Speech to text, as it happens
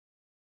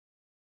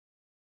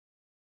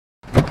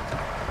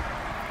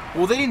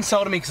Well, they didn't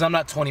sell to me because I'm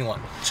not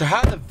 21. So how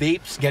are the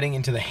vapes getting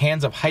into the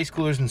hands of high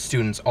schoolers and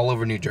students all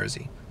over New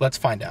Jersey? Let's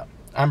find out.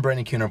 I'm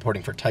Brandon Kuhn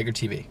reporting for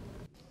TigerTV.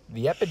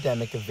 The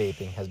epidemic of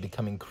vaping has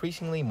become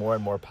increasingly more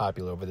and more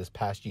popular over this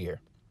past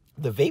year.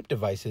 The vape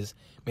devices,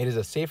 made as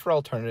a safer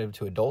alternative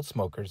to adult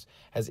smokers,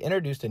 has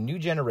introduced a new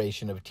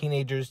generation of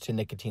teenagers to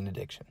nicotine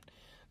addiction.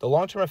 The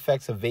long-term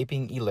effects of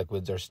vaping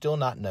e-liquids are still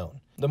not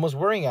known. The most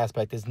worrying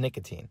aspect is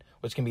nicotine,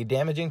 which can be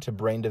damaging to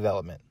brain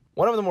development.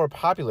 One of the more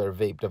popular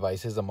vape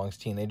devices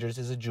amongst teenagers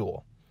is a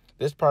Juul.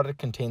 This product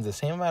contains the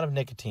same amount of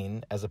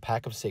nicotine as a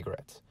pack of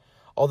cigarettes.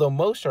 Although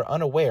most are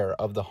unaware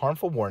of the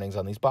harmful warnings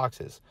on these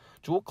boxes,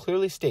 Juul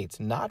clearly states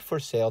not for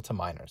sale to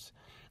minors.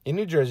 In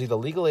New Jersey, the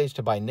legal age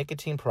to buy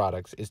nicotine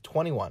products is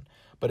 21,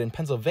 but in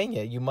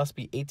Pennsylvania, you must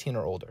be 18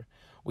 or older.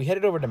 We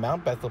headed over to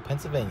Mount Bethel,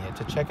 Pennsylvania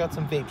to check out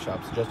some vape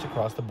shops just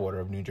across the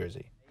border of New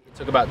Jersey. It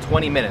took about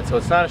 20 minutes, so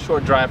it's not a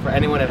short drive for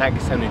anyone in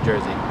Hackettstown, New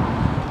Jersey.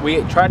 We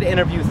tried to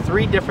interview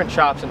 3 different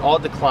shops and all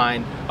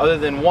declined, other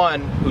than one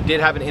who did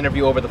have an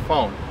interview over the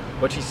phone.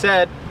 What she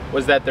said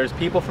was that there's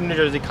people from New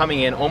Jersey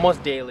coming in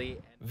almost daily.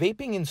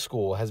 Vaping in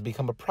school has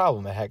become a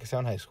problem at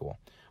Hackettstown High School.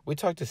 We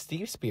talked to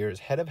Steve Spears,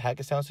 head of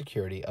Hackettstown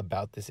Security,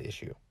 about this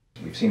issue.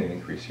 We've seen an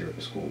increase here at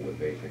the school with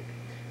vaping.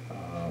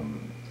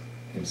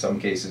 In some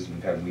cases,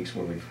 we've had weeks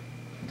where we've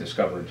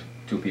discovered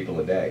 2 people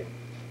a day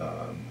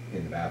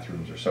in the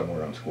bathrooms or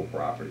somewhere on school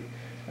property.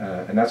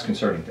 And that's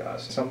concerning to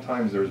us.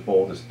 Sometimes there's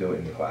boldness to do it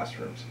in the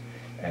classrooms,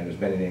 and there's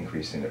been an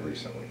increase in it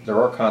recently.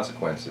 There are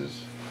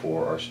consequences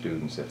for our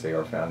students if they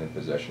are found in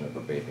possession of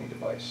a vaping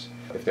device.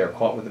 If they're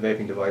caught with a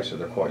vaping device or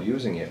they're caught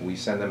using it, we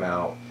send them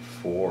out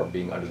for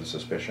being under the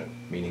suspicion,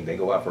 meaning they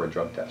go out for a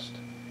drug test,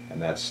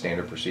 and that's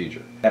standard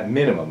procedure. At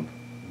minimum,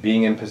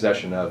 being in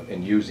possession of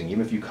and using,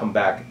 even if you come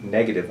back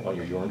negative on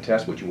your urine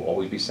test, which you will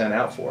always be sent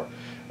out for,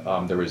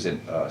 there is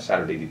a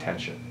Saturday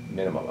detention,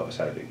 minimum of a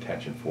Saturday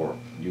detention for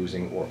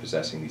using or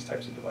possessing these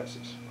types of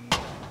devices.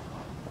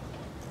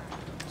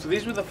 So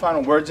these were the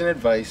final words and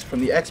advice from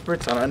the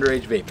experts on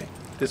underage vaping.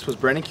 This was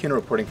Brandon Kuhn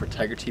reporting for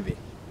TigerTV.